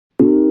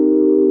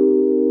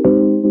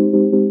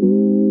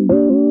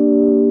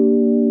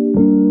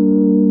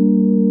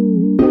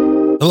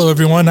Hello,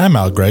 everyone. I'm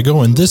Al Grego,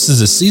 and this is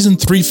the Season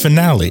 3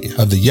 finale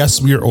of the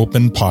Yes, We Are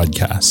Open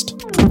podcast.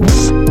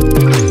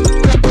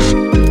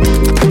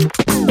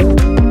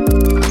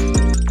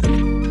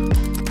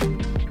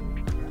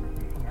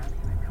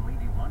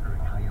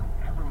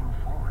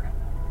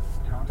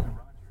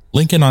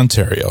 Lincoln,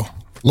 Ontario.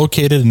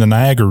 Located in the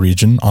Niagara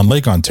region on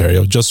Lake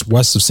Ontario, just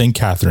west of St.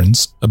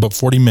 Catharines, about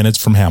 40 minutes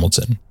from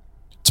Hamilton.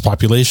 Its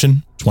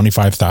population,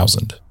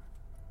 25,000.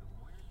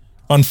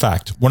 Fun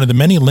fact, one of the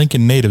many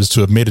Lincoln natives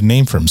to have made a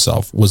name for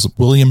himself was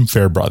William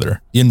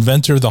Fairbrother, the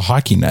inventor of the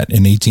hockey net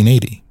in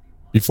 1880.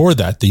 Before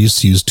that, they used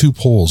to use 2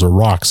 poles or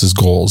rocks as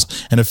goals,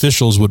 and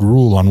officials would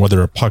rule on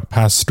whether a puck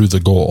passed through the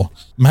goal.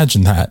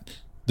 Imagine that.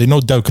 They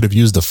no doubt could have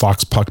used the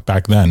Fox puck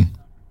back then.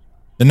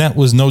 The net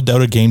was no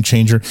doubt a game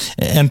changer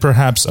and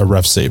perhaps a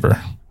ref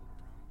saver.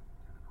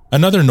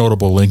 Another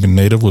notable Lincoln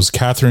native was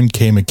Catherine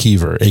K.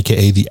 McKeever,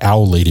 aka the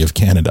Owl Lady of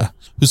Canada,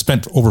 who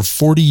spent over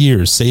 40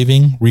 years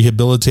saving,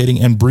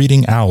 rehabilitating, and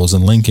breeding owls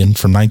in Lincoln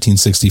from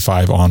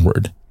 1965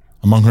 onward.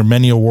 Among her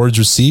many awards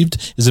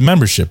received is a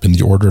membership in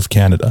the Order of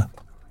Canada.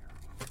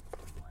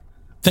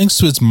 Thanks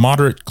to its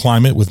moderate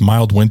climate with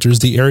mild winters,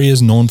 the area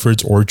is known for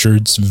its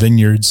orchards,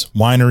 vineyards,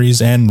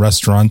 wineries, and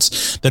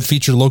restaurants that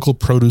feature local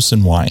produce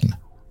and wine.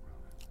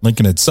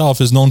 Lincoln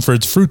itself is known for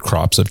its fruit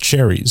crops of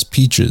cherries,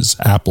 peaches,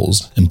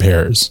 apples, and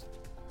pears.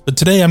 But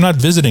today I'm not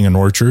visiting an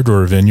orchard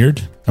or a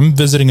vineyard. I'm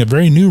visiting a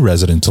very new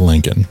resident to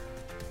Lincoln.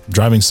 I'm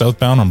driving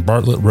southbound on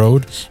Bartlett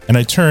Road, and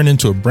I turn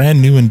into a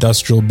brand new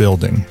industrial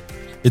building.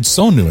 It's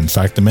so new, in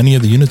fact, that many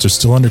of the units are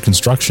still under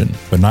construction,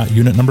 but not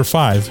unit number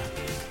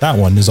 5. That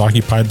one is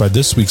occupied by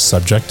this week's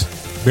subject,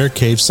 Bear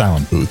Cave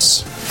Silent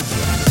Booths.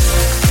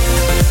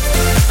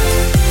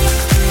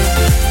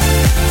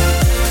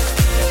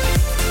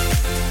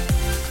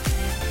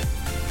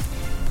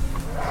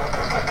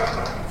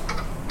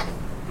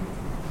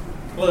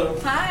 Hello.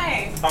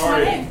 Hi. How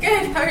are you?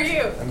 Good. How are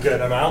you? I'm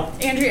good. I'm Al.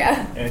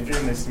 Andrea.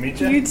 Andrea, nice to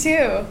meet you. You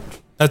too.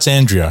 That's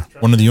Andrea,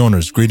 one of the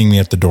owners, greeting me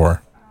at the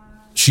door.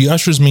 She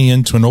ushers me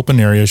into an open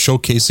area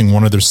showcasing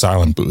one of their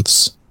silent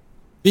booths.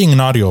 Being an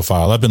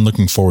audiophile, I've been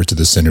looking forward to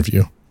this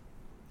interview.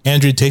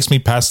 Andrea takes me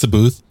past the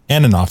booth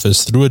and an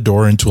office through a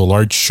door into a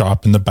large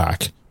shop in the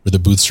back where the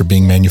booths are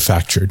being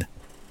manufactured.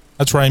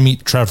 That's where I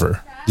meet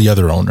Trevor, the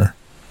other owner.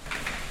 Oh,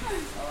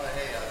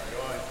 hey, how's it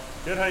going?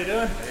 Good, how you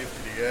doing? Hey,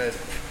 pretty good.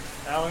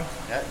 Alan?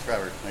 Yeah,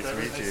 Trevor. Nice to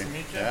meet you. Nice to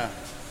meet you. Yeah.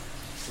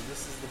 So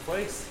this is the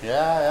place?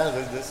 Yeah,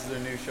 this is their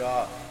new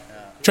shop.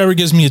 Yeah. Trevor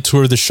gives me a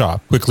tour of the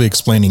shop, quickly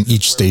explaining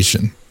each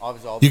station.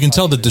 You can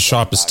tell that the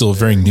shop is still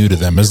very new to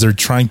them as they're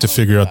trying to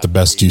figure out the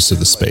best use of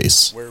the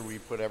space. Where we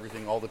put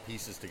everything, all the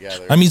pieces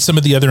together. I meet some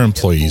of the other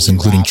employees,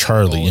 including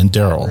Charlie and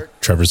Daryl,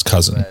 Trevor's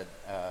cousin.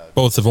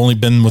 Both have only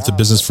been with the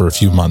business for a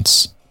few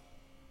months.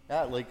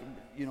 Yeah,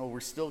 we're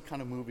still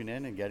kind of moving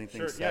in and getting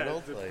things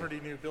settled. Yeah, it's a pretty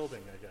new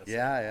building, I guess.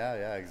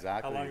 Yeah,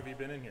 exactly. How long have you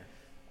been in here?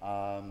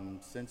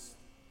 Since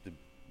the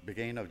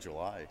beginning of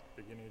July.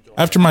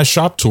 After my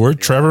shop tour,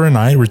 Trevor and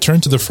I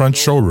returned to the front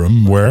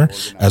showroom where,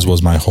 as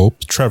was my hope,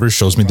 Trevor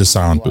shows me the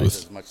silent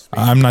booth.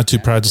 I'm not too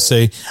proud to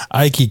say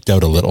I geeked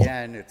out a little.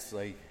 Then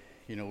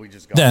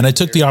I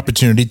took the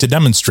opportunity to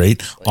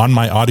demonstrate on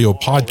my audio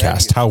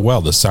podcast how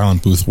well the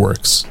silent booth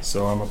works.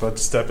 So I'm about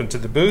to step into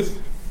the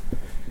booth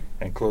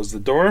and close the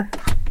door.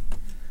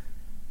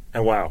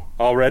 And wow,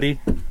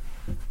 already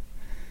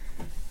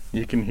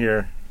you can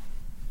hear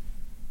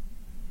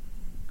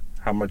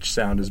how much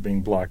sound is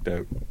being blocked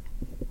out.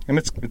 And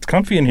it's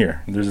comfy in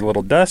here. There's a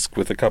little desk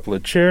with a couple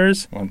of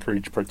chairs, one for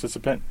each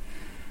participant.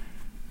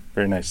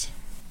 Very nice.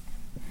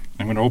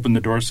 I'm going to open the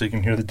door so you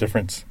can hear the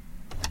difference.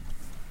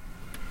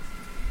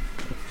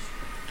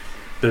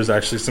 There's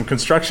actually some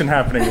construction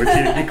happening, which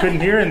you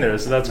couldn't hear in there,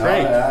 so that's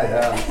great.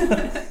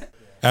 Yeah.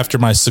 After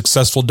my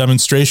successful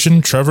demonstration,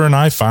 Trevor and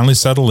I finally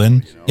settle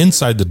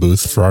inside the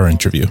booth for our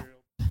interview.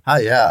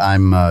 Hi, yeah,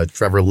 I'm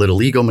Trevor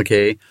Little Eagle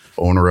McKay,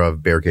 owner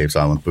of Bear Cave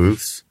Silent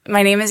Booths.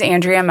 My name is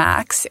Andrea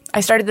Max.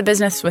 I started the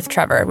business with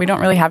Trevor. We don't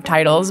really have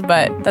titles,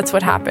 but that's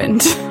what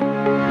happened.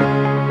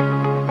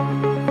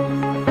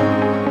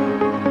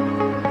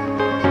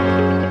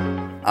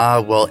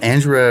 Well,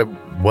 Andrea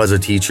was a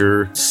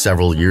teacher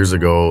several years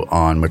ago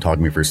on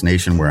Matagami First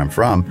Nation, where I'm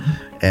from,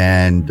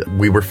 and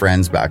we were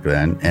friends back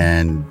then,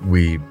 and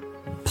we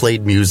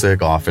played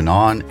music off and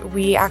on.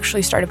 We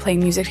actually started playing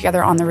music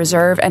together on the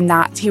reserve, and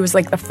he was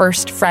like the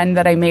first friend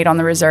that I made on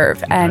the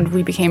reserve, and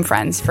we became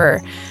friends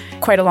for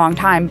quite a long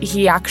time.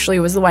 He actually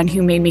was the one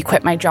who made me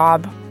quit my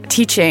job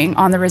teaching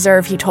on the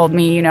reserve. He told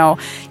me,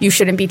 you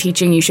shouldn't be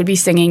teaching, you should be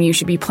singing, you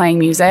should be playing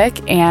music,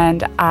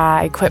 and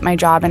I quit my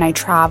job and I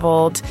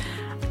traveled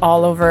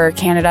all over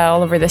Canada,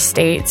 all over the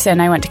States,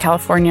 and I went to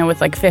California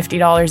with like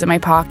 $50 in my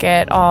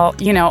pocket, all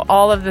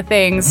of the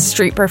things,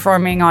 street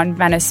performing on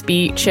Venice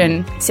Beach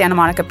and Santa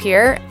Monica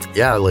Pier.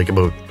 Yeah, like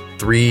about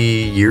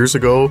 3 years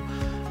ago,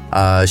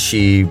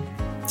 she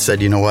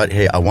said, you know what,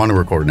 hey, I want to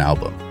record an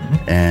album.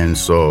 Mm-hmm. And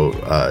so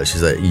she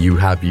said, you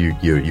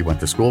went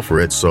to school for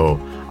it, so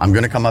I'm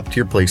going to come up to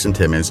your place in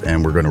Timmins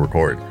and we're going to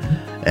record.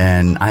 Mm-hmm.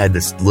 And I had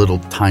this little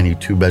tiny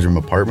 2-bedroom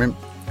apartment.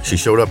 She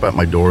showed up at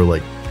my door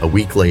like a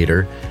week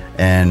later,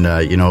 and,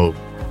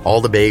 all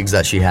the bags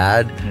that she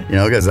had,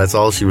 because that's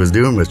all she was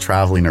doing was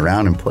traveling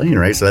around and playing,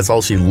 right? So that's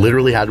all she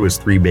literally had was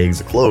 3 bags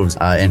of clothes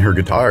and her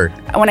guitar.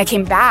 When I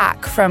came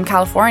back from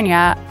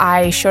California,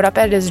 I showed up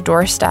at his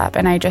doorstep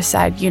and I just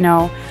said,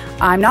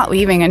 I'm not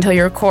leaving until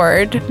you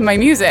record my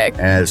music.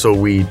 And so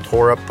we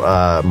tore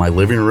up my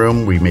living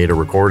room. We made a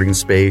recording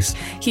space.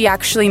 He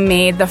actually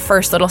made the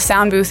first little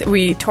sound booth.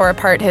 We tore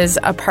apart his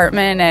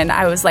apartment and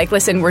I was like,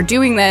 listen, we're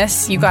doing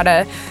this. You got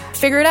to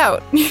figure it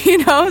out,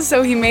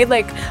 So he made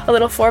like a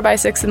little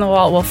 4x6 in the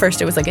wall. Well,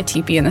 first it was like a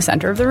teepee in the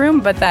center of the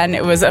room, but then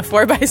it was a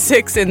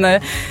 4x6 in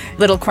the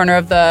little corner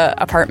of the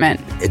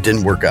apartment. It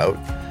didn't work out,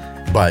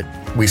 but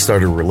we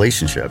started a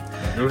relationship.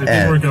 It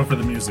didn't work out for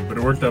the music, but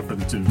it worked out for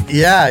the two.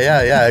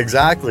 Yeah,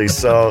 exactly.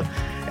 So,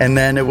 and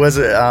then it was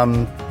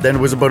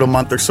about a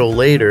month or so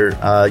later,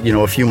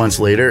 a few months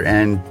later,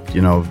 and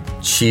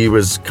she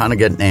was kind of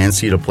getting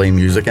antsy to play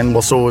music, and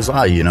well, so was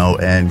I,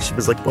 and she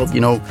was like, well, do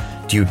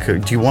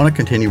you want to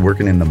continue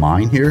working in the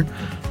mine here,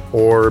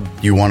 or do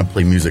you want to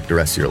play music the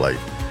rest of your life?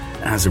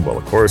 And I said, well,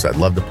 of course, I'd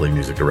love to play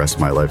music the rest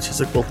of my life.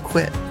 She's like, well,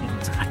 quit.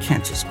 I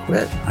can't just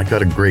quit. I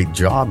got a great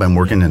job. I'm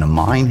working in a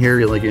mine here.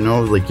 You're like,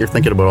 you're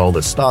thinking about all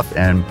this stuff.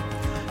 And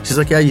she's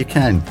like, yeah, you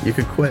can. You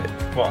could quit.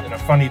 Well, in a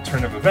funny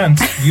turn of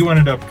events, you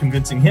ended up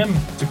convincing him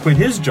to quit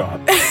his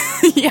job.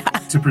 Yeah.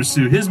 To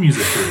pursue his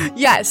music career.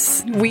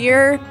 Yes.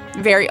 We're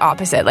very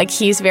opposite. Like,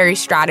 he's very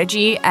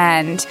strategy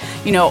and,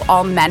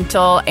 all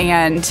mental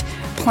and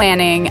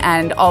planning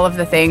and all of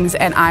the things.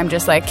 And I'm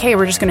just like, hey,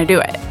 we're just going to do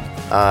it.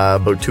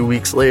 About 2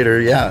 weeks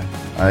later,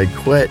 I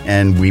quit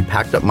and we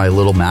packed up my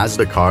little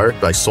Mazda car.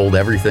 I sold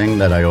everything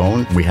that I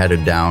owned. We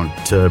headed down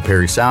to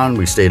Parry Sound.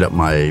 We stayed at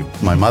my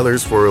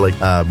mother's for like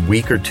a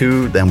week or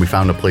two. Then we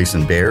found a place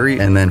in Barrie.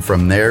 And then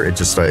from there, it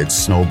just started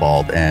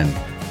snowballed. And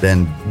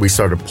then we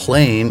started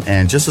playing.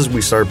 And just as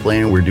we started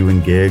playing, we're doing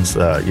gigs,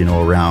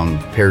 around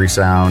Parry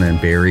Sound and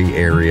Barrie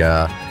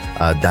area.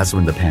 That's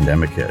when the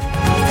pandemic hit.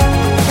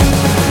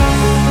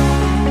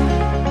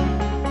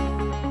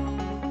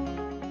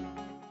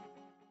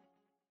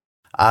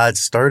 It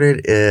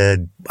started,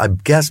 I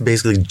guess,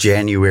 basically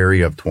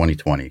January of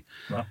 2020.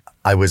 Wow.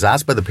 I was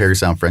asked by the Parry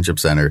Sound Friendship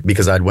Center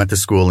because I'd went to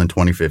school in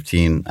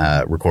 2015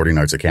 at Recording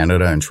Arts of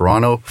Canada in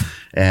Toronto,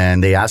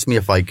 and they asked me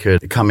if I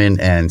could come in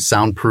and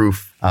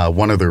soundproof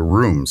one of their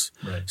rooms.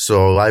 Right.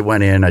 So I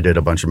went in, I did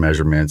a bunch of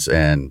measurements,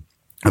 and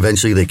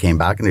eventually they came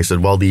back and they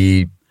said, well,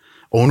 the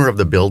owner of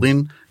the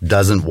building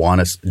doesn't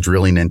want us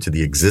drilling into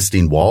the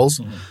existing walls.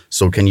 Mm-hmm.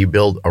 So can you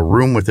build a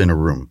room within a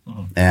room?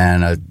 Mm-hmm.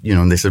 And,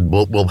 and they said,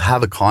 we'll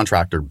have a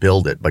contractor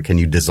build it, but can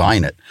you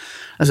design it?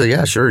 I said,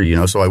 yeah, sure.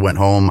 So I went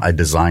home, I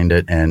designed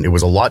it, and it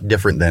was a lot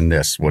different than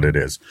what it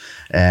is.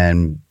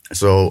 And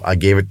so I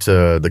gave it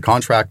to the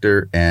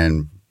contractor,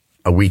 and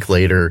a week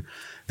later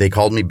they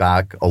called me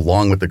back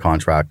along with the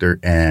contractor,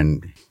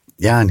 and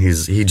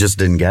he just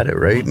didn't get it.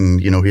 Right.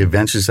 And, he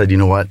eventually said, you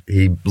know what?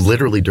 He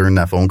literally during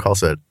that phone call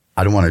said,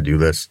 I don't want to do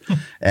this.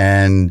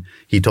 And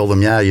he told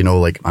them,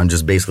 I'm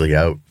just basically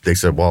out. They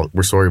said, well,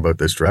 we're sorry about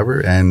this, Trevor.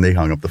 And they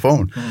hung up the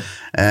phone.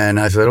 And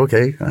I said,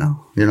 okay,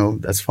 well,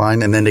 that's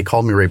fine. And then they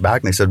called me right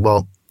back and they said,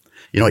 well,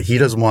 he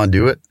doesn't want to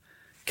do it.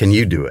 Can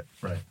you do it?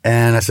 Right.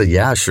 And I said,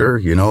 yeah, sure.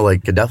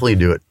 Could definitely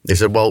do it. They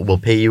said, well, we'll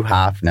pay you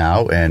half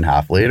now and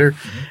half later.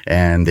 Mm-hmm.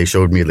 And they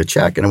showed me the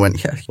check and I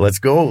went, yeah, let's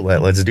go.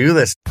 Let's do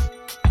this.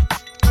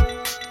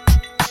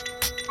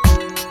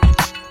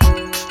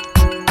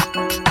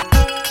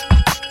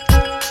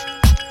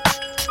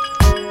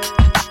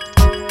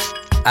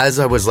 As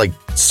I was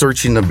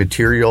searching the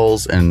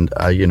materials and,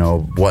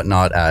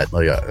 whatnot at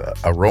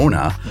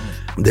Arona,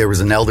 there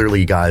was an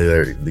elderly guy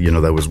there,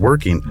 that was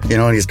working,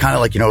 and he's kind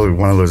of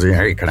one of those,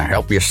 hey, can I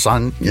help you,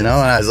 son? And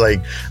I was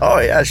like, oh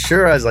yeah,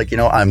 sure. I was like,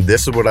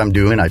 this is what I'm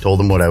doing. I told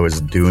him what I was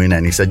doing.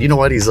 And he said, you know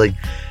what? He's like,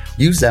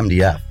 use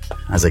MDF.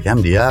 I was like,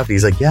 MDF?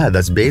 He's like, yeah,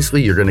 that's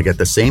basically, you're going to get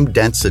the same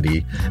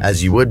density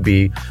as you would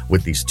be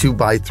with these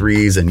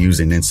 2x3s and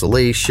using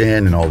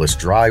insulation and all this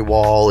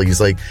drywall.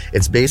 He's like,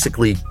 it's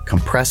basically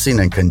compressing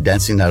and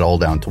condensing that all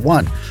down to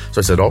one. So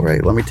I said, all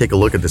right, let me take a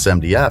look at this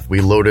MDF.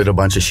 We loaded a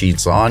bunch of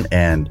sheets on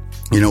and,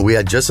 we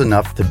had just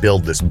enough to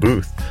build this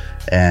booth.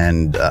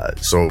 And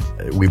so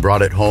we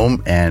brought it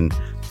home and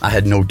I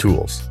had no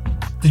tools.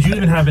 Did you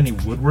even have any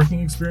woodworking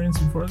experience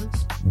before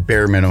this?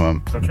 Bare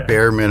minimum. Okay.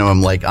 Bare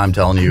minimum, I'm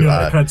telling you.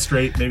 Cut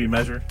straight, maybe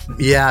measure?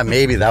 Yeah,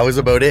 maybe. That was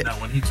about it. Now,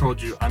 when he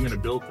told you, I'm going to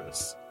build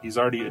this, he's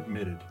already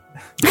admitted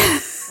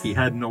he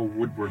had no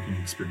woodworking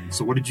experience.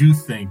 So what did you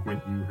think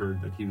when you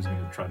heard that he was going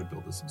to try to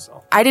build this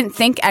himself? I didn't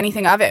think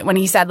anything of it when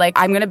he said,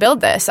 I'm going to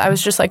build this. I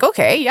was just like,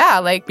 okay,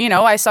 yeah.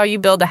 I saw you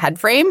build a head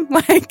frame,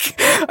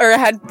 or a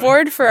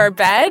headboard for our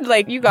bed.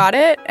 You got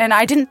it. And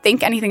I didn't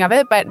think anything of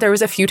it. But there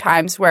was a few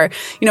times where,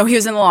 he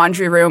was in the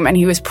laundry room and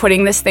he was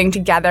putting this thing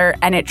together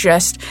and it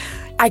just...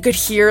 I could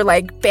hear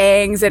like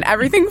bangs and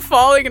everything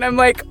falling. And I'm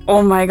like,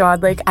 oh my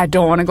God, like I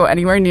don't want to go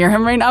anywhere near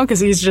him right now because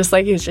he's just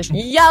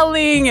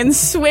yelling and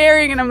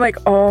swearing. And I'm like,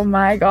 oh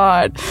my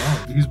God.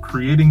 Wow, he's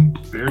creating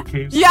bear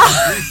caves. Yeah.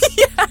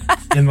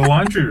 In the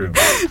laundry room.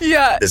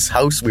 Yeah. This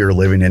house we were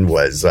living in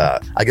was, I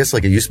guess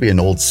like it used to be an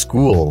old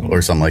school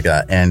or something like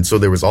that. And so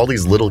there was all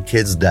these little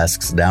kids'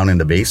 desks down in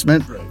the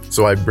basement. Right.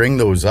 So I'd bring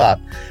those up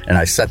and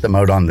I set them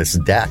out on this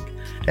deck.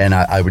 And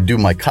I would do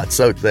my cuts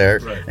out there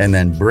and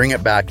then bring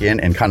it back in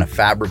and kind of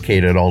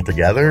fabricate it all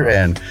together.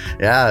 And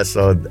yeah,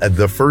 so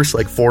the first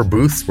like 4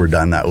 booths were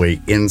done that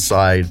way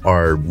inside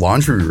our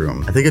laundry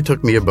room. I think it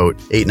took me about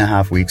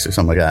 8.5 weeks or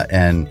something like that.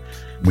 And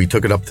we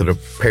took it up to the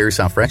Parry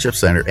Sound Friendship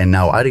Center. And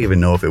now I didn't even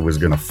know if it was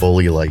going to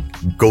fully like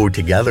go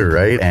together,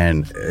 right?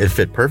 And it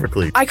fit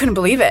perfectly. I couldn't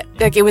believe it.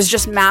 Like it was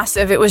just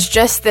massive. It was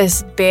just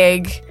this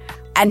big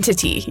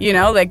entity, you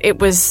know, like it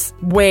was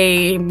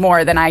way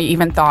more than I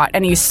even thought.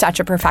 And he's such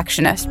a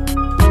perfectionist.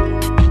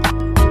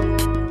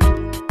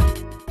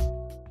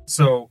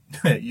 So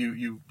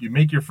you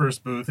make your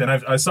first booth, and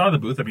I saw the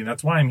booth. I mean,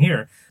 that's why I'm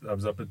here. I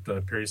was up at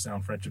the Parry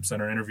Sound Friendship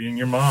Center interviewing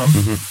your mom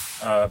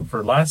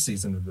for last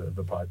season of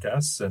the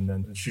podcast, and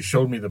then she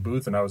showed me the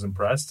booth, and I was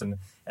impressed.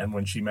 And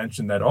when she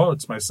mentioned that, oh,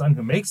 it's my son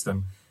who makes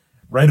them,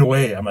 right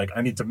away, I'm like,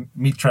 I need to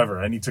meet Trevor.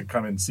 I need to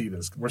come and see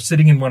this. We're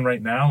sitting in one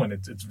right now, and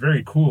it's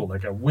very cool.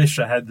 Like, I wish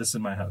I had this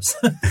in my house.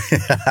 Yeah,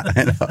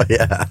 I know,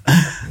 yeah.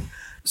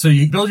 So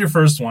you build your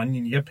first one,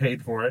 and you get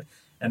paid for it,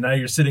 and now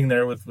you're sitting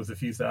there with a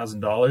few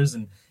 $1,000s,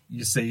 and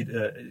you say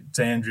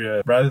to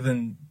Andrea, rather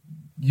than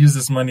use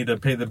this money to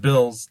pay the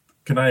bills,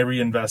 can I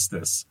reinvest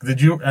this?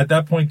 At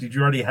that point, did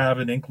you already have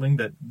an inkling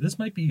that this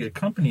might be a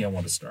company I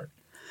want to start?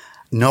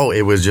 No,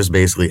 it was just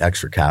basically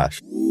extra cash.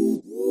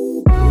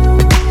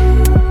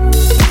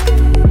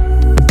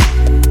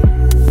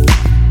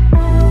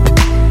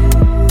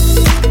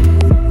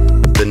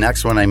 The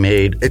next one I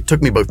made, it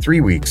took me about 3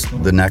 weeks,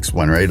 the next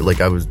one, right? Like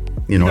I was,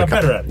 you know. Got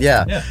better at it.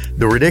 Yeah.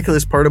 The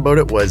ridiculous part about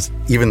it was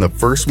even the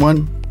first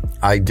one,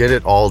 I did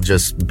it all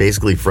just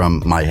basically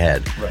from my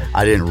head. Right.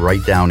 I didn't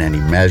write down any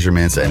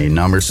measurements, any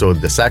numbers. So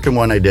the second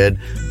one I did,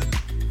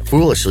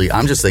 foolishly,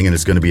 I'm just thinking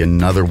it's going to be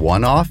another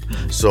one-off.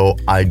 So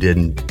I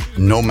did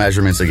no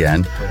measurements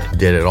again,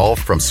 did it all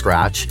from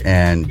scratch.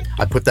 And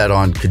I put that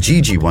on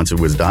Kijiji once it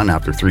was done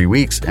after 3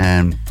 weeks.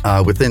 And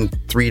within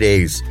 3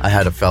 days, I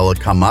had a fella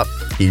come up.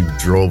 He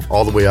drove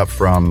all the way up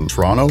from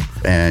Toronto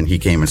and he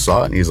came and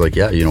saw it. And he's like,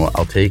 yeah, you know what,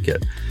 I'll take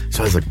it.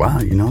 So I was like, wow,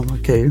 you know,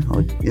 okay,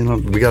 like, you know,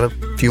 we got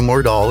a few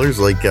more dollars.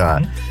 Like,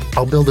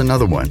 I'll build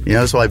another one. You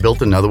know, so I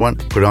built another one,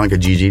 put it on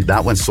Kijiji.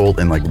 That one sold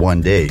in like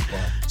 1 day.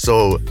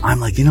 So I'm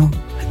like, you know,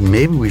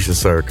 maybe we should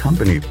start a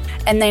company.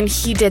 And then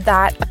he did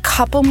that a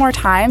couple more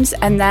times.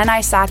 And then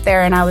I sat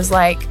there and I was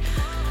like,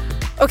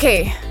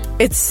 okay,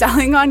 it's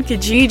selling on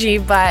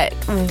Kijiji, but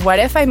what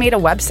if I made a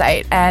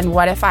website? And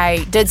what if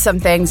I did some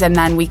things and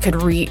then we could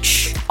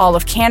reach all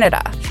of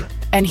Canada? Sure.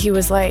 And he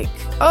was like,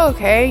 oh,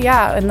 okay,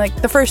 yeah. And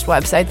like the first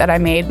website that I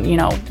made, you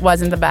know,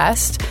 wasn't the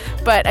best,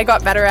 but I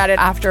got better at it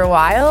after a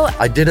while.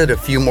 I did it a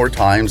few more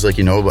times, like,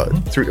 you know,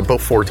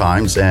 about 4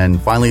 times.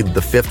 And finally, the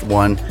 5th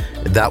one,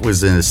 that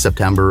was in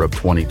September of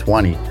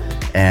 2020.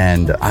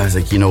 And I was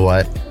like, you know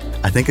what?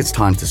 I think it's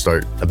time to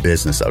start a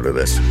business out of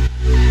this.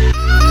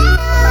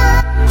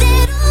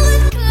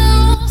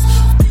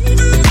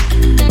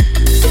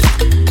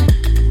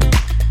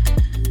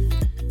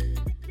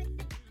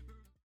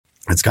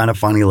 It's kind of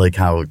funny, like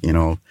how, you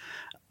know,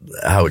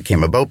 how it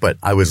came about, but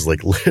I was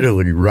like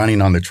literally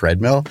running on the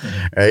treadmill,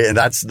 right? And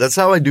that's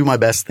how I do my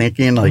best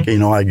thinking. Like, you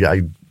know,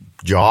 I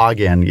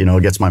jog and, you know,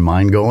 it gets my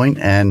mind going,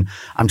 and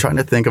I'm trying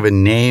to think of a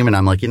name, and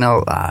I'm like, you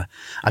know,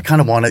 I kind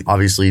of want it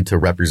obviously to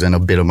represent a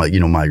bit of my, you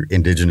know, my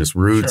Indigenous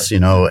roots, sure, you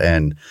know,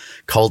 and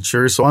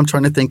culture. So I'm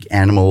trying to think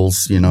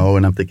animals, you know,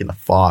 and I'm thinking a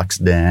fox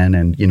den,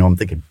 and, you know, I'm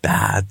thinking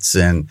bats,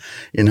 and,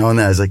 you know, and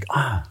then I was like,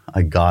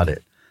 I got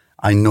it.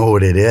 I know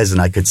what it is. And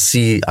I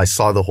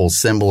saw the whole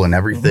symbol and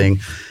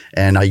everything.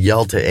 And I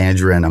yelled to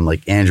Andrea, and I'm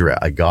like, Andrea,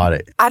 I got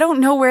it. I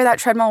don't know where that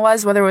treadmill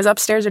was, whether it was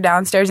upstairs or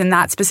downstairs in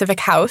that specific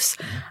house.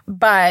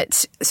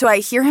 But so I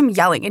hear him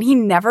yelling, and he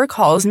never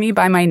calls me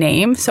by my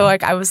name. So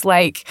like I was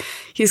like,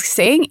 he's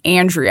saying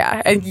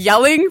Andrea and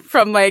yelling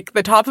from like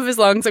the top of his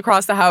lungs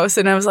across the house.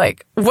 And I was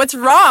like, what's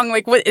wrong?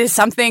 Like, what is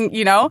something,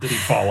 you know? Did he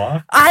fall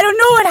off? I don't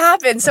know what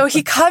happened. So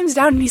he comes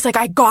down and he's like,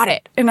 I got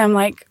it. And I'm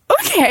like,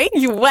 okay,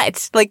 you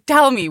what? Like,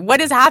 tell me, what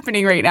is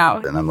happening right now?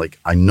 And I'm like,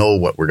 I know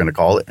what we're going to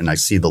call it. And I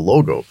see the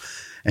logo.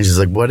 And she's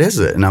like, what is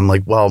it? And I'm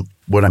like, well,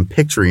 what I'm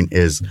picturing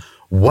is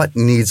what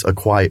needs a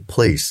quiet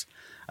place.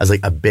 I was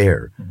like, a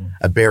bear.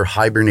 A bear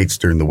hibernates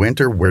during the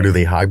winter. Where do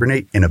they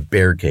hibernate? In a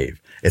bear cave.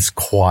 It's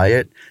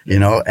quiet, you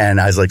know? And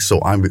I was like,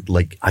 so I'm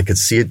like, I could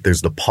see it.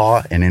 There's the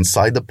paw, and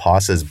inside the paw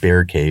says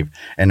bear cave.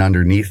 And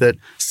underneath it,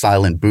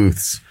 silent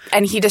booths.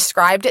 And he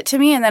described it to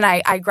me, and then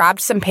I grabbed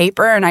some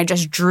paper and I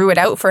just drew it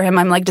out for him.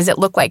 I'm like, does it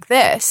look like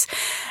this?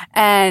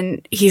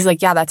 And he's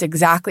like, yeah, that's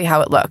exactly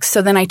how it looks.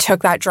 So then I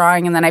took that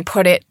drawing and then I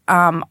put it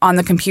on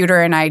the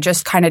computer, and I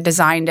just kind of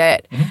designed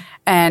it.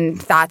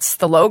 And that's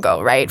the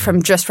logo, right?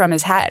 From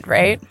his head,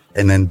 right?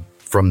 And then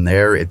from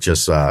there, it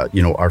just,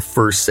 our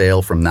first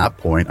sale from that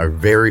point, our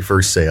very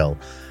first sale,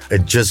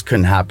 it just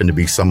couldn't happen to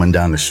be someone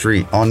down the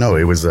street. Oh no,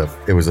 it was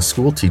a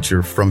school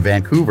teacher from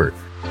Vancouver.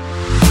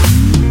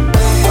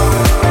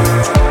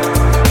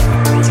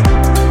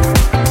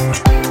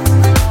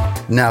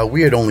 Now,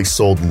 we had only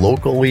sold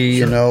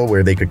locally,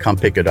 where they could come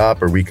pick it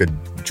up or we could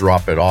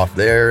drop it off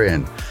there.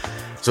 And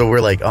so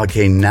we're like,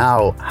 okay,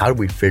 now how do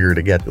we figure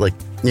to get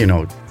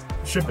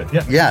ship it?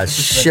 Yeah. Yeah,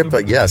 ship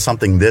it. Yeah,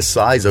 something this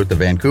size out to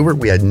Vancouver.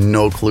 We had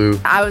no clue.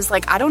 I was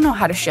like, I don't know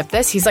how to ship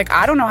this. He's like,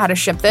 I don't know how to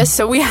ship this.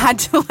 So we had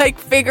to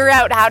figure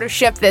out how to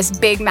ship this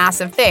big,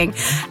 massive thing.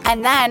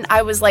 And then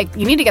I was like,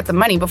 you need to get the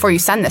money before you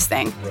send this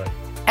thing. Right.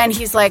 And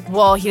he's like,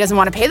 well, he doesn't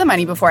want to pay the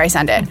money before I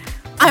send it.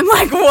 I'm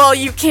like, well,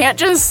 you can't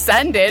just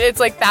send it. It's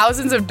like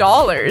thousands of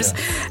dollars.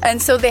 Yeah.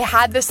 And so they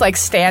had this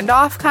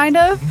standoff kind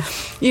of,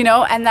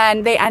 and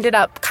then they ended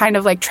up kind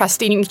of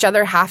trusting each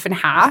other half and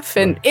half.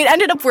 And it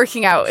ended up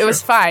working out. Sure. It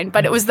was fine.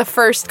 But it was the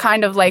first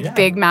kind of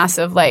big,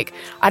 massive, I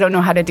don't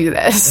know how to do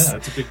this. Yeah,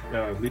 it's a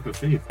big leap of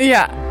faith.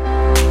 Yeah.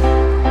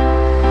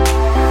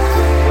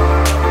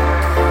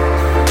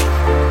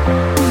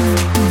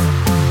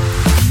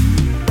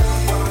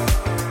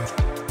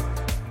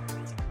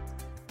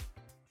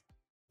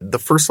 The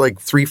first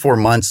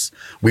 3-4 months,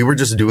 we were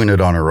just doing it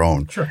on our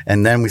own. Sure.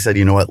 And then we said,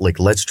 you know what,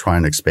 let's try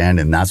and expand.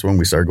 And that's when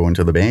we started going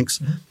to the banks.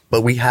 Mm-hmm.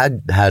 But we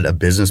had a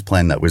business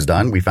plan that was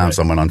done. We found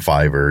someone on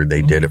Fiverr.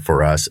 They did it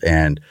for us.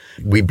 And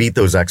we beat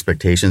those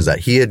expectations that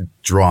he had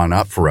drawn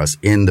up for us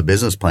in the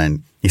business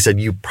plan. He said,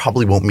 you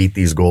probably won't meet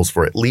these goals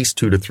for at least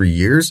 2 to 3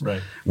 years.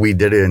 Right. We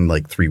did it in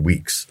 3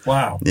 weeks.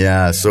 Wow.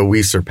 Yeah. So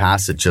we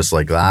surpassed it just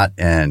like that.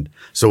 And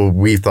so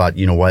we thought,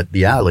 you know what?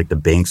 Yeah, the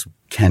banks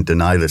can't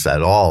deny this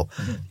at all.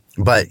 Mm-hmm.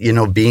 But,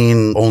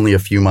 being only a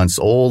few months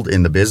old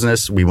in the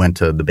business, we went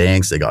to the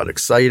banks, they got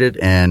excited,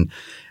 and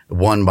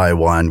one by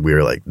one, we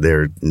were like,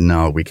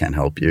 no, we can't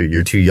help you.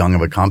 You're too young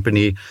of a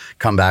company.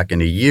 Come back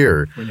in a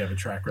year. When you have a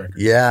track record.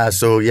 Yeah.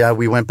 So,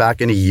 we went back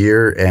in a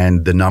year,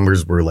 and the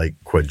numbers were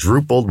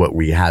quadrupled what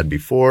we had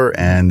before,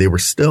 and they were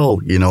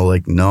still,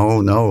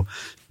 no.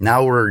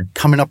 Now we're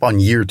coming up on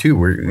year 2.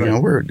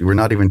 We're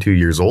not even 2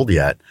 years old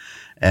yet.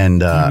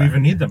 And do you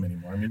even need them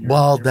anymore? I mean,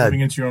 you're that,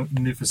 moving into your own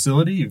new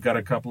facility. You've got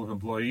a couple of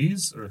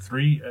employees, or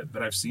 3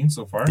 that I've seen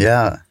so far.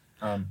 Yeah.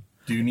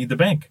 Do you need the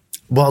bank?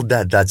 Well,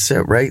 that's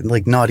it, right?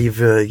 Not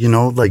even,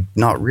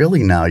 not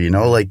really now,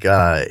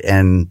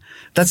 and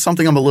that's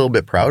something I'm a little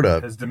bit proud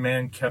of. Has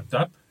demand kept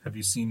up? Have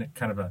you seen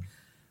kind of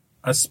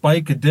a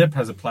spike, a dip?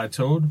 Has it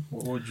plateaued?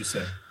 What would you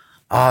say?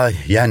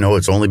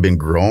 It's only been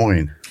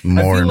growing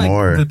more and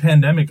more. The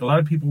pandemic, a lot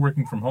of people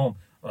working from home.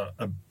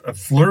 A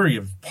flurry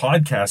of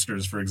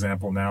podcasters, for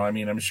example, now. I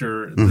mean, I'm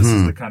sure this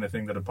is the kind of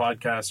thing that a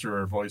podcaster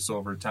or a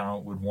voiceover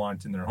talent would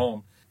want in their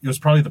home. It was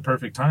probably the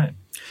perfect time.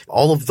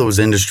 All of those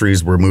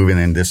industries were moving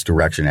in this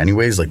direction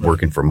anyways,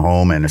 working from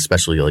home, and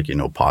especially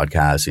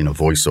podcasts,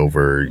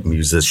 voiceover,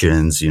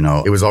 musicians,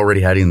 it was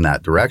already heading in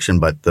that direction.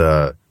 But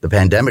the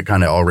pandemic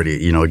kind of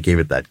already, it gave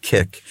it that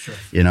kick, sure.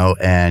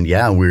 And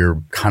we were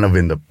kind of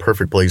in the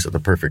perfect place at the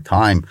perfect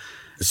time.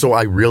 So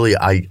I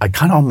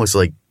kind of almost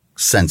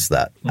sense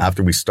that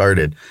after we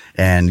started,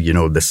 and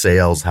the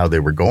sales, how they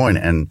were going,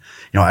 and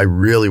I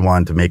really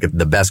wanted to make it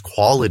the best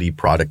quality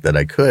product that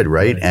I could,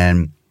 right?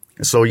 And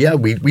so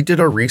we did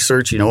our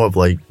research, of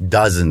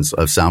dozens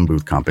of sound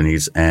booth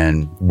companies,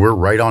 and we're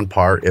right on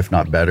par, if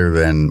not better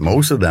than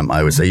most of them,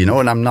 I would say.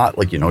 And I'm not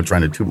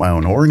trying to toot my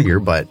own horn here,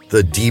 but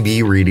the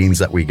DB readings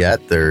that we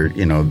get, they're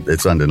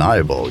it's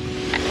undeniable.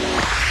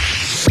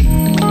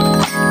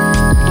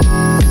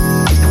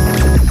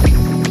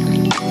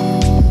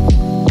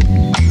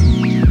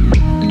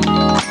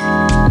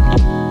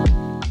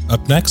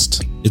 Up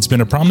next, it's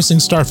been a promising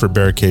start for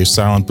Bear Cave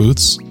Silent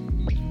Booths,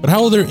 but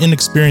how will their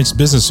inexperienced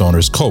business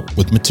owners cope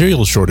with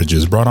material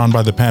shortages brought on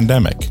by the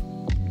pandemic?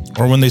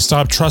 Or when they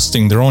stop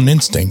trusting their own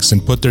instincts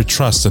and put their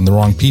trust in the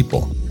wrong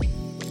people?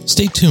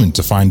 Stay tuned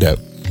to find out.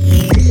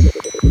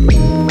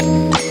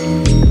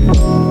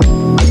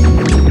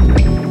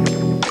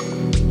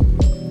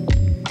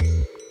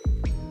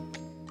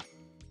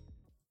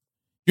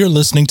 You're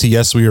listening to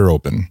Yes, We Are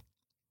Open.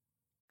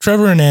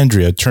 Trevor and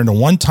Andrea turned a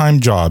one-time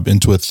job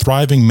into a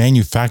thriving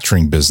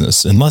manufacturing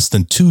business in less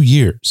than 2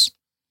 years.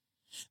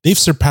 They've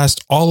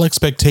surpassed all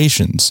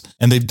expectations,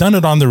 and they've done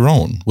it on their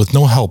own with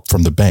no help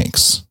from the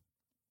banks.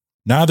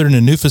 Now they're in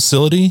a new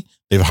facility,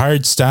 they've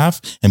hired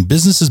staff, and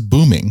business is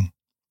booming.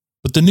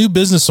 But the new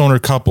business owner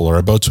couple are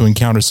about to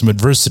encounter some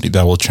adversity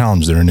that will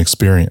challenge their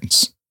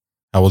inexperience.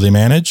 How will they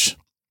manage?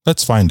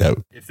 Let's find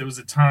out. If there was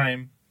a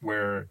time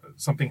where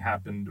something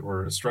happened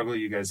or a struggle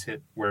you guys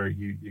hit where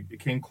you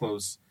came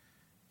close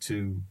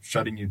to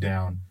shutting you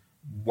down,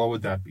 what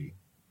would that be?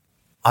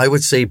 I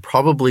would say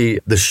probably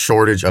the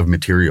shortage of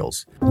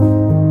materials.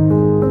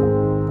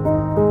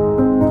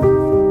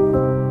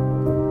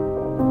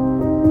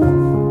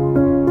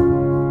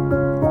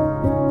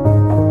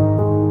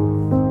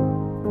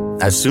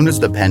 As soon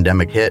as the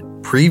pandemic hit,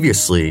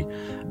 previously,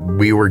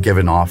 we were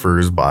given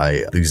offers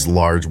by these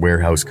large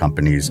warehouse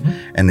companies,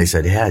 and they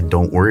said, yeah,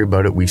 don't worry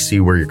about it. We see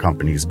where your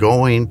company's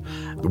going.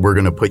 We're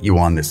going to put you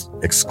on this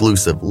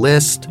exclusive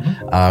list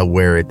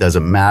where it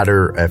doesn't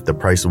matter if the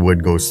price of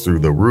wood goes through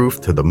the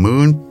roof to the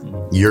moon.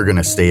 You're going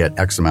to stay at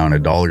X amount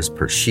of dollars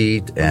per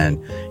sheet. And,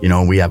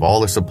 we have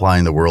all the supply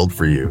in the world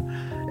for you.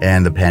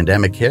 And the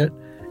pandemic hit,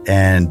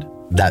 and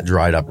that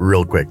dried up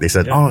real quick. They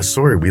said, oh,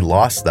 sorry, we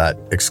lost that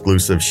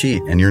exclusive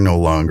sheet and you're no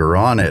longer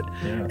on it.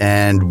 Yeah.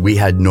 And we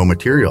had no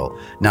material.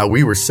 Now,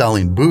 we were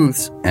selling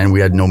booths and we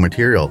had no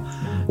material.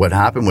 What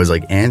happened was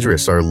Andrea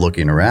started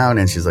looking around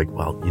and she's like,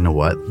 well, you know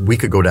what? We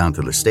could go down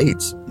to the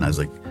States. And I was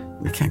like,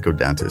 we can't go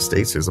down to the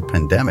States. There's a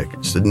pandemic.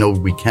 She said, no,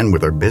 we can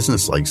with our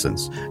business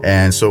license.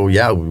 And so,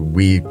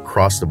 we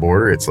crossed the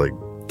border. It's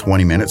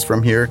 20 minutes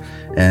from here,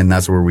 and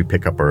that's where we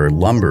pick up our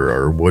lumber,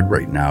 our wood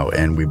right now,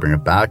 and we bring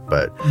it back.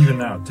 But even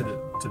now to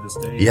this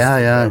day,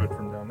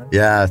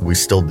 yeah, we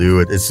still do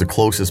it. It's the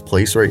closest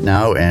place right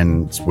now,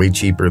 and it's way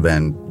cheaper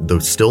than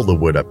the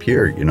wood up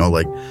here.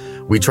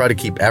 We try to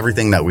keep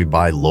everything that we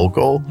buy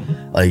local.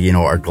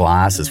 Our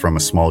glass is from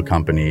a small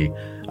company.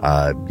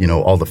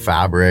 All the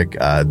fabric,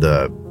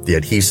 the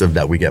adhesive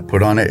that we get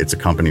put on it, it's a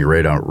company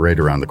right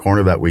around the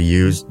corner that we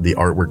use. The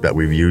artwork that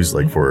we've used,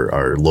 for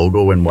our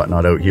logo and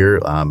whatnot out here,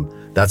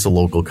 that's a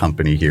local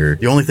company here.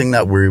 The only thing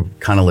that we're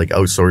kind of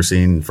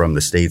outsourcing from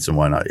the States and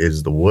whatnot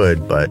is the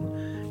wood. But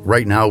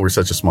right now we're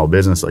such a small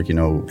business,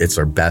 it's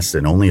our best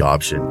and only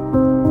option.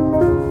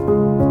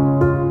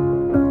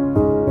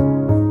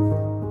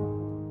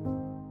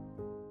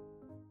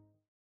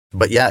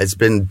 But it's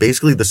been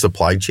basically the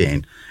supply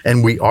chain,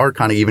 and we are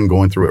kind of even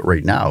going through it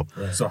right now.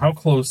 Right. So how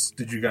close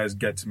did you guys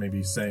get to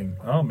maybe saying,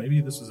 oh,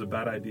 maybe this is a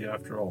bad idea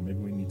after all? Maybe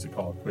we need to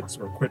call it quits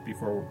or quit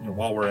before,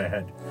 while we're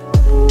ahead?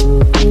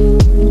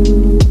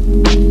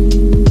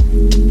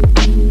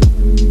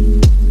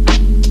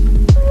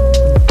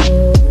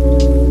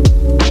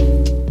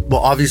 Well,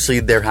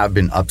 obviously there have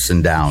been ups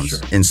and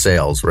downs in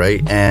sales,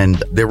 right?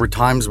 And there were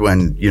times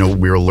when,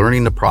 we were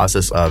learning the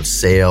process of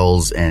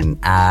sales and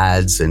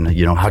ads and,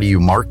 how do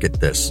you market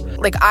this?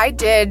 I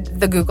did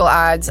the Google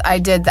ads, I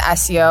did the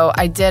SEO,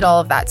 I did all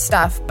of that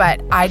stuff,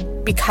 but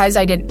because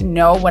I didn't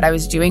know what I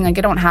was doing, I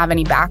don't have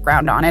any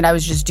background on it, I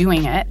was just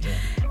doing it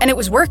and it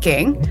was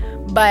working.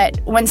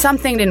 But when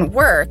something didn't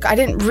work, I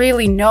didn't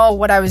really know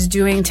what I was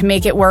doing to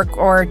make it work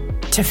or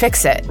to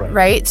fix it,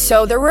 right?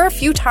 So there were a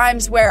few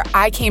times where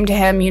I came to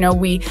him,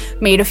 we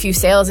made a few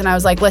sales and I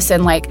was like,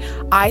 listen,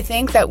 I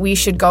think that we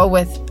should go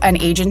with an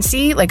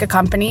agency, a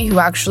company who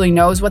actually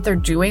knows what they're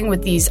doing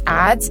with these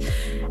ads.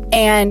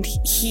 And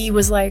he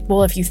was like,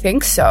 well, if you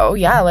think so,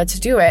 yeah, let's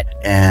do it.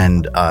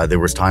 And there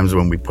was times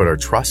when we put our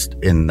trust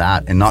in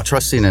that and not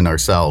trusting in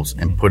ourselves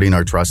and putting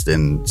our trust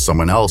in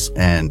someone else.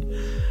 And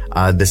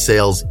the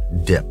sales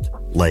dipped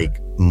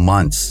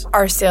months.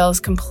 Our sales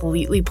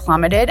completely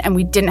plummeted and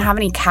we didn't have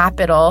any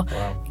capital.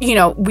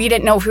 Wow. We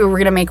didn't know if we were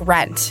going to make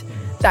rent.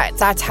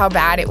 That's how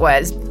bad it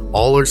was.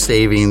 All our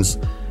savings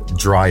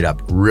dried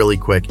up really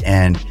quick,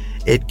 and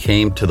it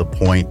came to the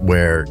point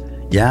where,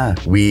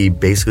 we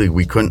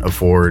couldn't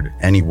afford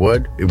any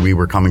wood. We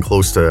were coming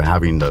close to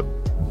having to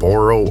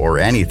borrow or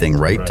anything,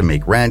 right? To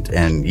make rent,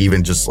 and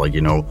even just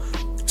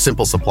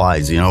simple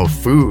supplies,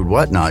 food,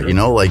 whatnot,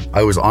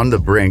 I was on the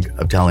brink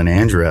of telling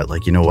Andrea,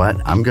 you know what,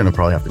 I'm going to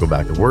probably have to go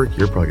back to work.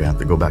 You're probably going to have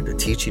to go back to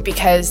teaching.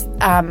 Because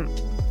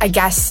I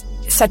guess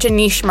such a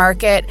niche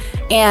market,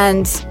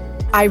 and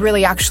I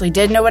really actually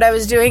did know what I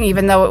was doing,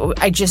 even though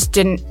I just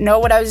didn't know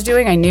what I was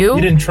doing. I knew.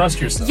 You didn't trust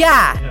yourself.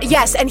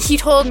 Yes. And he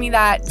told me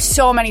that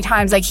so many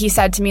times. He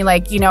said to me,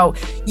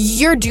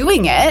 you're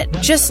doing it.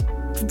 Just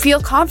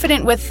feel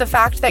confident with the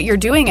fact that you're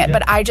doing it.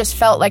 But I just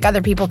felt like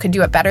other people could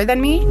do it better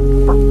than me.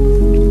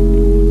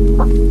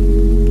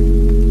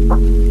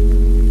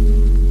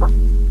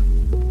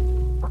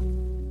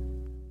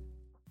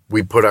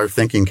 We put our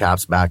thinking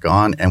caps back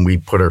on and we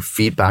put our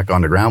feet back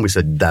on the ground. We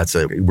said, that's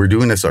it. We're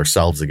doing this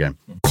ourselves again.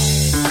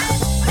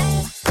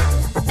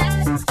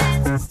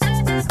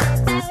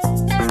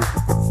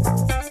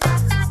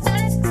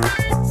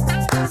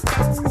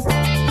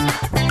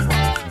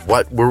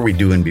 What were we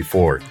doing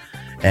before?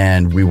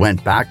 And we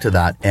went back to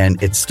that,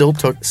 and it still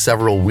took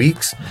several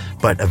weeks,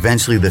 but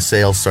eventually the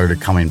sales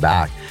started coming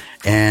back.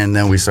 And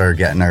then we started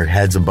getting our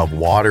heads above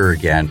water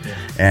again,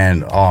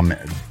 and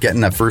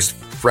getting that first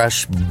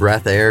fresh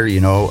breath air,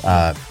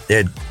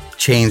 it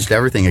changed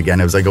everything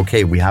again. It was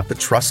okay, we have to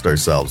trust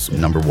ourselves,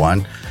 number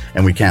one,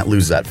 and we can't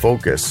lose that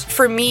focus.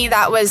 For me,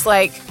 that was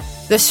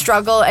the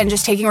struggle and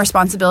just taking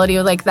responsibility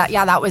of that.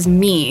 Yeah, that was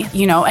me,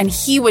 and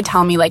he would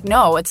tell me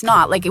no, it's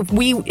not. If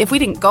we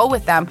didn't go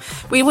with them,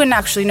 we wouldn't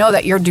actually know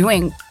that you're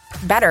doing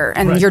better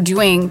and you're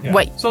doing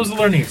what. So it was a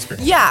learning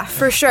experience. Yeah,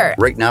 for sure.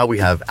 Right now we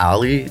have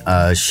Ali.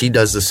 She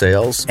does the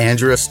sales.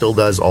 Andrea still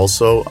does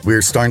also.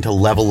 We're starting to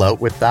level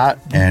out with that,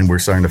 and we're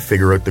starting to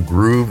figure out the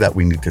groove that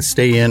we need to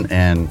stay in,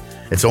 and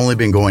it's only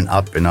been going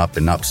up and up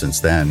and up since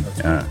then.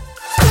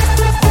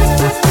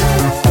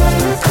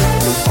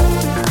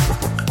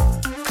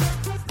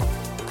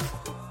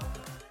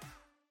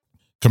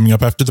 Coming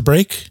up after the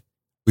break,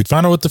 we'd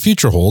find out what the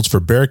future holds for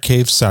Bear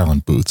Cave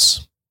silent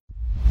booths.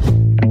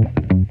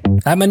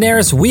 At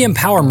Moneris, we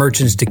empower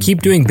merchants to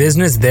keep doing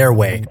business their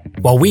way,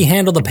 while we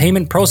handle the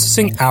payment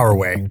processing our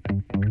way.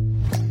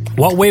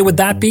 What way would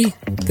that be?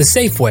 The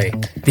safe way,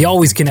 the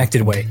always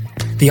connected way,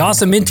 the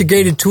awesome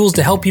integrated tools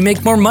to help you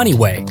make more money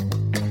way.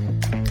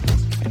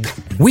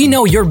 We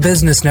know your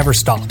business never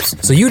stops,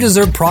 so you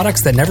deserve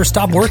products that never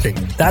stop working.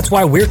 That's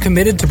why we're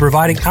committed to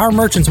providing our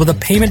merchants with a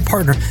payment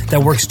partner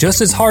that works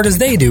just as hard as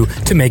they do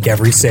to make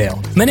every sale.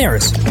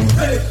 Moneris,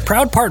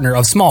 proud partner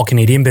of small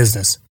Canadian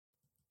business.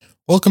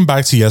 Welcome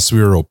back to Yes,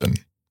 We Are Open.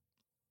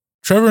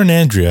 Trevor and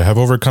Andrea have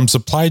overcome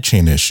supply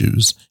chain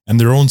issues and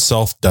their own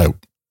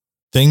self-doubt.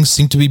 Things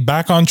seem to be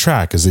back on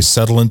track as they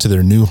settle into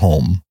their new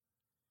home.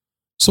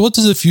 So what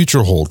does the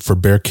future hold for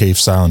Bear Cave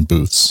silent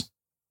booths?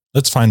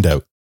 Let's find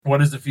out. What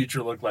does the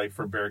future look like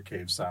for Bear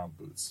Cave silent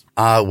booths?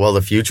 Well,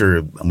 the future,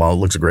 it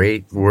looks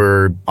great.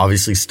 We're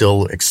obviously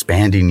still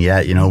expanding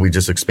yet. We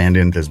just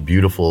expanded into this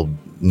beautiful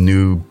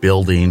new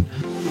building.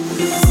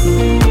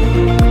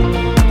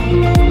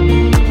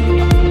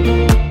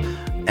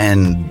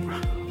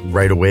 And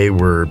right away,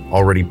 we're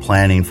already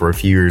planning for a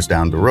few years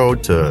down the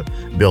road to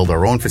build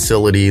our own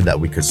facility that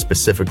we could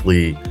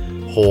specifically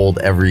hold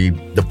every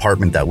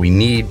department that we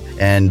need.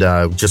 And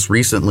just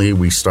recently,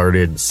 we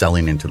started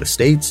selling into the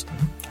States.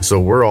 So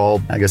we're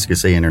all, I guess you could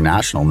say,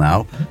 international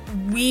now.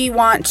 We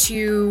want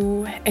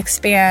to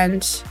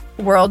expand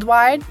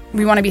worldwide.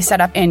 We want to be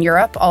set up in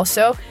Europe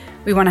also.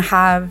 We want to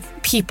have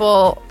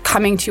people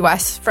coming to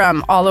us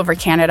from all over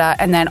Canada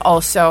and then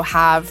also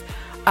have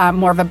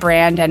more of a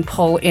brand and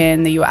pull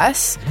in the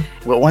US.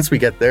 Well, once we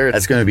get there,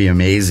 that's going to be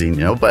amazing,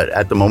 But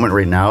at the moment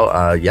right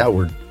now,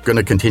 we're going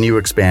to continue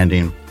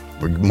expanding.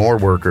 More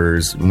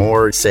workers,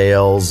 more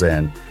sales,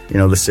 and,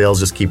 the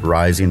sales just keep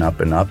rising up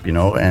and up,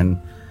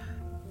 and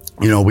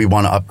we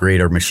want to upgrade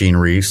our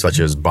machinery, such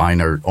as buying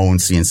our own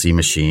CNC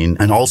machine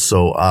and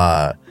also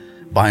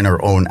buying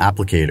our own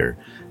applicator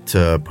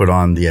to put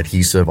on the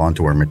adhesive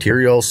onto our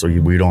material. So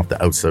we don't have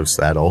to outsource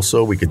that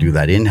also. We could do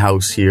that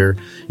in-house here.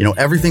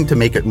 Everything to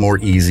make it more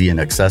easy and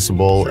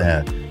accessible,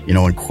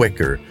 and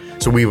quicker.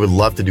 So we would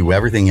love to do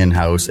everything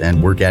in-house,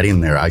 and we're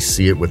getting there. I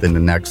see it within the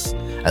next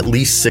at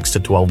least 6 to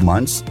 12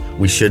 months.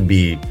 We should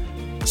be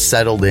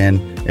settled in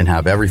and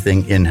have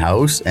everything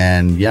in-house,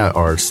 and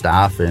our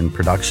staff and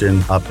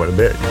production up quite a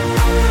bit.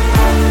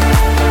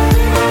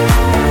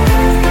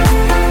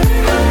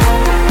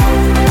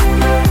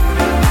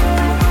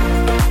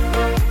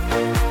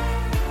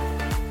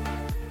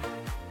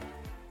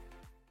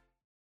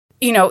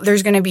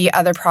 There's going to be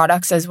other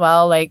products as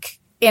well, like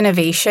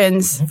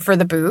innovations for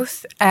the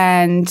booth,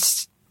 and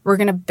we're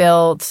going to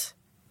build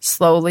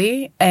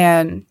slowly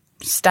and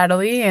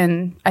steadily,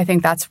 and I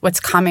think that's what's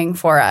coming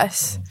for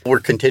us.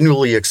 We're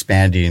continually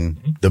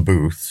expanding the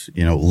booths,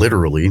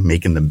 literally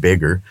making them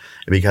bigger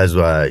because,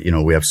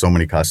 we have so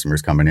many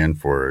customers coming in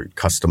for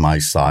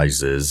customized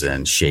sizes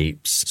and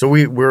shapes. So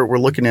we're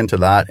looking into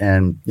that,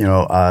 and,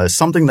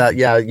 something that,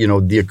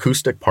 the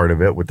acoustic part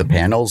of it with the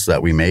panels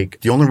that we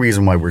make. The only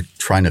reason why we're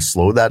trying to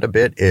slow that a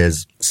bit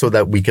is so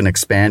that we can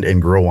expand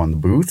and grow on the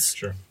booths.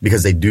 Sure.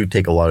 Because they do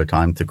take a lot of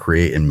time to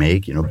create and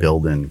make,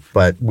 build in.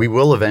 But we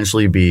will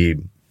eventually be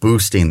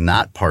boosting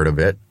that part of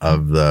it,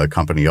 of the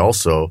company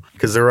also,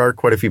 because there are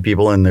quite a few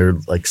people in their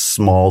like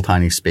small,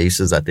 tiny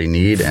spaces that they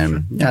need.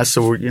 And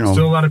so we're,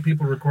 still a lot of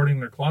people recording in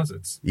their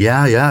closets.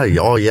 Yeah.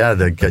 Oh yeah.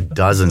 They got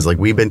dozens. Like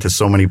we've been to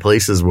so many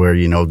places where,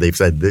 they've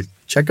said,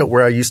 check out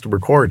where I used to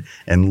record.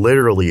 And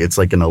literally it's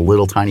like in a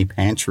little tiny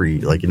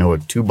pantry, like, a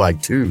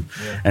 2x2.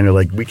 Yeah. And they're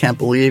like, we can't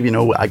believe,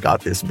 I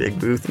got this big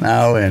booth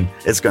now and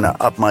it's going to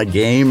up my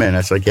game. And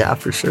it's like, yeah,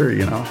 for sure,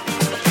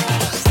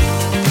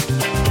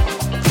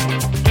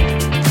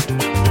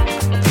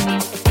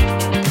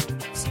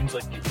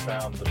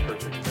 The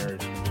perfect marriage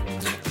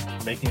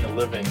between making a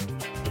living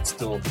but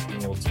still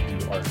being able to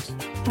do art.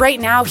 Right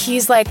now,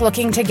 he's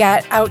looking to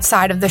get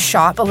outside of the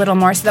shop a little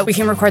more so that we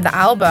can record the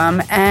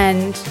album.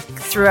 And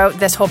throughout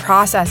this whole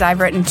process, I've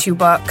written 2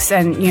 books,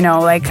 and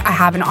I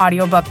have an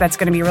audiobook that's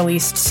going to be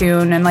released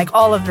soon, and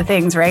all of the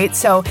things, right?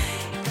 So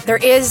there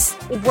is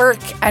work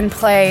and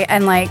play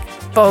and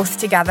both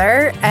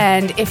together.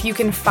 And if you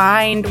can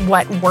find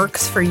what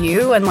works for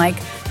you and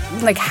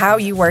how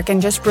you work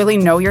and just really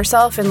know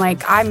yourself. And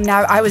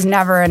I was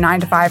never a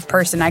 9-to-5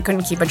 person. I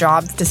couldn't keep a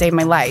job to save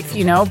my life,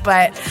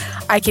 but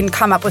I can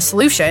come up with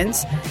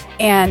solutions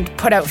and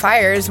put out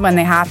fires when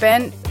they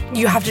happen.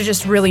 You have to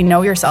just really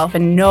know yourself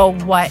and know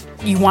what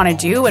you want to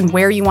do and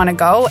where you want to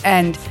go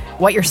and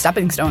what your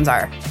stepping stones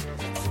are.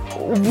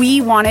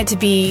 We wanted to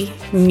be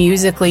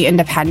musically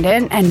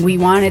independent, and we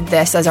wanted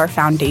this as our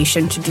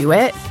foundation to do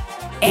it.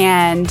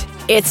 And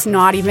it's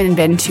not even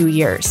been 2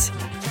 years.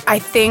 I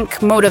think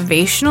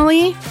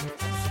motivationally,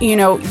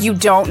 you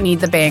don't need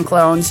the bank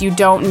loans. You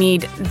don't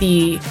need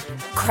the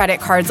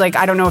credit cards.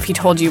 I don't know if he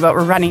told you, but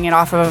we're running it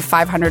off of a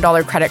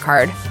 $500 credit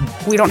card.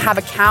 We don't have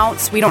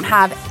accounts. We don't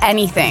have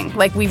anything.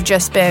 We've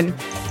just been,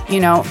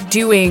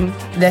 doing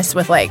this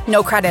with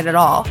no credit at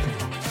all.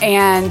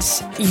 and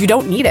you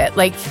don't need it.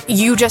 Like,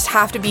 you just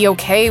have to be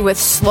okay with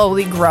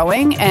slowly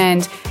growing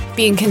and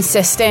being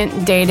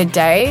consistent day to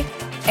day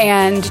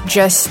and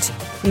just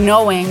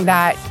knowing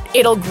that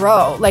it'll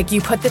grow. Like,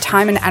 you put the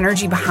time and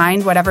energy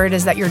behind whatever it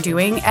is that you're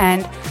doing,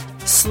 and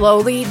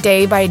slowly,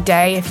 day by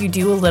day, if you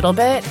do a little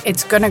bit,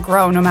 it's going to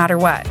grow no matter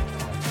what.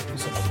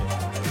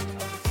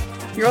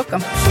 You're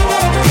welcome.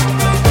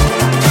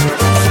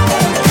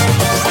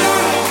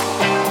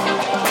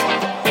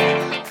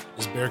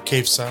 Is Bear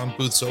Cave Sound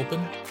Booths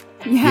open?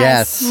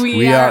 Yes,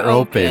 we are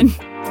open.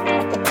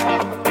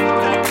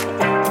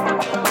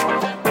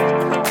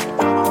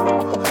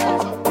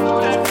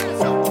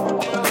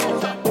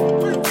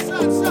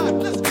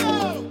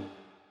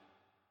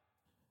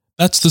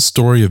 That's the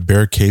story of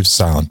Bear Cave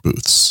Sound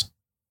Booths.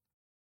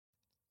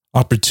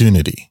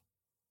 Opportunity.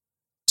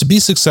 To be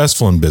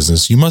successful in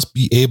business, you must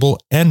be able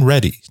and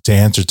ready to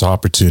answer to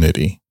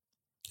opportunity.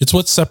 It's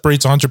what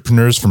separates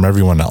entrepreneurs from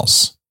everyone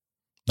else.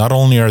 Not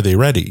only are they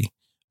ready,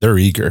 they're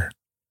eager.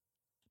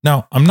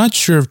 Now, I'm not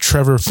sure if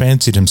Trevor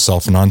fancied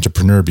himself an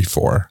entrepreneur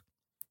before.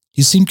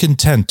 He seemed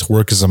content to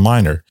work as a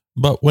miner,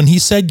 but when he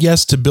said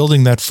yes to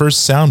building that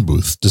first sound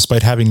booth,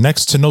 despite having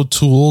next to no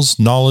tools,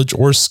 knowledge,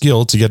 or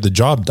skill to get the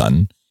job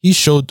done, he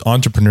showed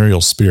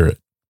entrepreneurial spirit.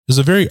 It was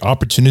a very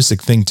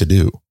opportunistic thing to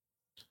do.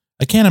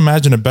 I can't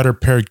imagine a better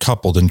paired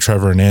couple than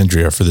Trevor and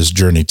Andrea for this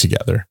journey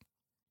together.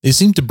 They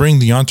seem to bring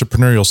the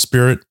entrepreneurial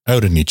spirit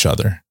out in each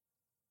other.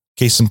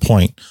 Case in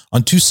point,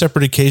 on 2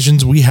 separate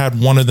occasions, we had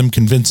one of them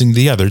convincing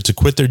the other to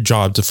quit their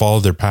job to follow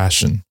their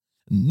passion.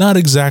 Not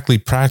exactly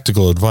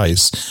practical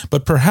advice,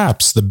 but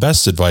perhaps the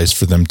best advice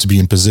for them to be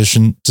in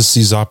position to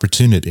seize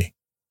opportunity.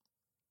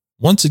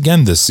 Once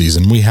again this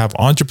season, we have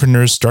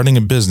entrepreneurs starting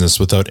a business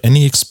without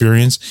any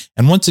experience,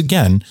 and once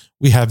again,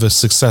 we have a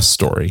success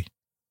story.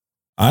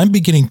 I'm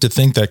beginning to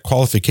think that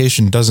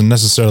qualification doesn't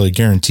necessarily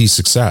guarantee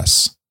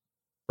success.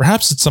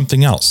 Perhaps it's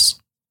something else.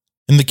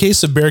 In the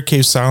case of Bear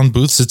Cave Sound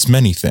Booths, it's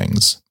many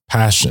things: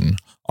 passion,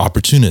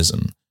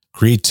 opportunism,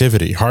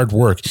 creativity, hard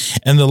work,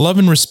 and the love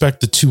and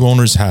respect the 2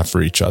 owners have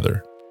for each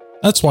other.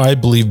 That's why I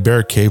believe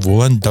Bear Cave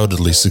will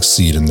undoubtedly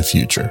succeed in the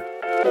future.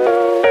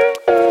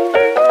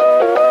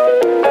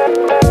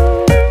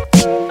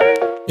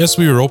 Yes,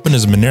 We Are Open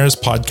is a Moneris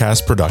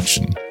podcast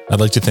production. I'd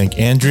like to thank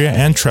Andrea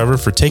and Trevor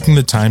for taking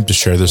the time to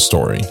share their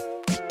story.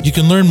 You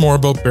can learn more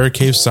about Bear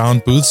Cave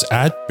Sound Booths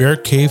at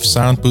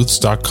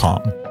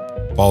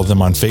bearcavesoundbooths.com. Follow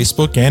them on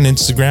Facebook and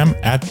Instagram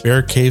at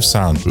Bear Cave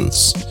Sound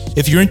Booths.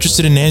 If you're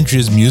interested in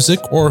Andrea's music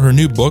or her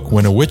new book,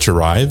 When a Witch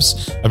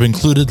Arrives, I've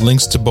included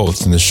links to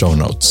both in the show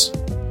notes.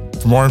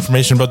 For more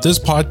information about this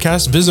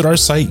podcast, visit our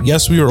site,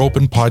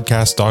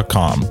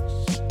 yesweareopenpodcast.com.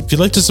 If you'd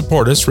like to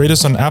support us, rate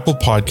us on Apple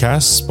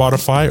Podcasts,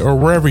 Spotify, or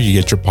wherever you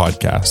get your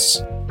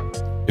podcasts.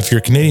 If you're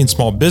a Canadian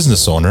small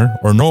business owner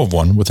or know of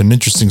one with an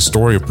interesting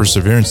story of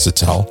perseverance to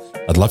tell,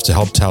 I'd love to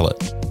help tell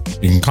it.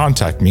 You can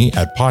contact me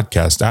at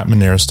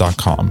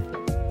podcast@moneris.com.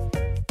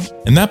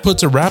 And that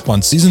puts a wrap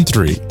on Season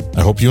 3.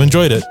 I hope you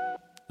enjoyed it.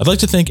 I'd like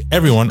to thank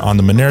everyone on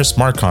the Moneris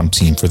Marcom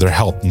team for their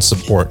help and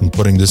support in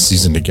putting this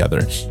season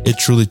together. It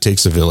truly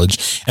takes a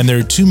village, and there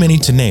are too many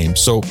to name,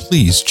 so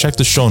please check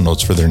the show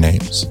notes for their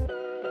names.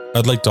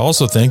 I'd like to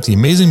also thank the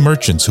amazing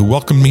merchants who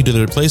welcomed me to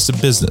their place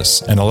of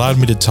business and allowed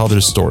me to tell their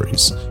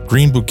stories.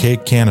 Green Bouquet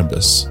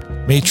Cannabis,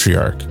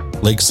 Matriarch,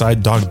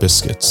 Lakeside Dog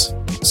Biscuits,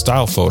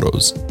 Style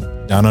Photos,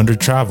 Down Under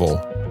Travel,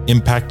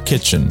 Impact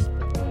Kitchen,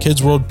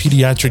 Kids World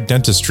Pediatric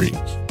Dentistry,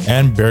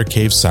 and Bear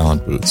Cave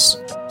Sound Booths.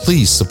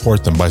 Please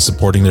support them by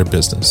supporting their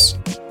business.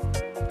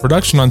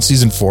 Production on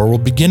Season 4 will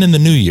begin in the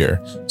new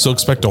year, so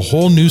expect a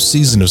whole new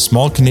season of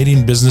small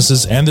Canadian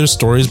businesses and their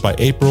stories by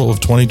April of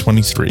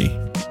 2023.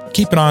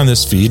 Keep an eye on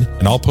this feed,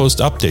 and I'll post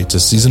updates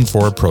as Season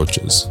 4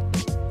 approaches.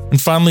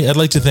 And finally, I'd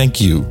like to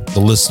thank you, the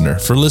listener,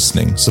 for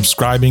listening,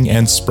 subscribing,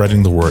 and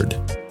spreading the word.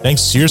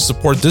 Thanks to your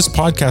support, this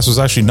podcast was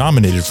actually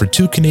nominated for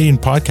 2 Canadian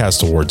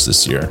Podcast Awards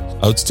this year,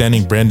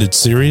 Outstanding Branded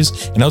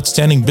Series and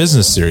Outstanding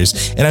Business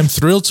Series, and I'm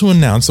thrilled to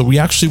announce that we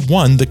actually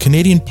won the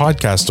Canadian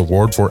Podcast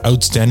Award for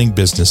Outstanding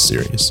Business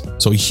Series.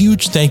 So a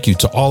huge thank you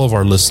to all of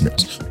our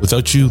listeners.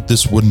 Without you,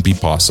 this wouldn't be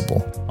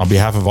possible. On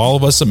behalf of all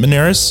of us at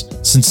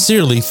Moneris,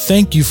 sincerely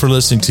thank you for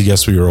listening to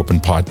Yes We Are Open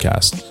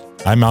podcast.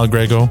 I'm Al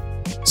Grego.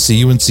 See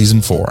you in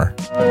Season 4.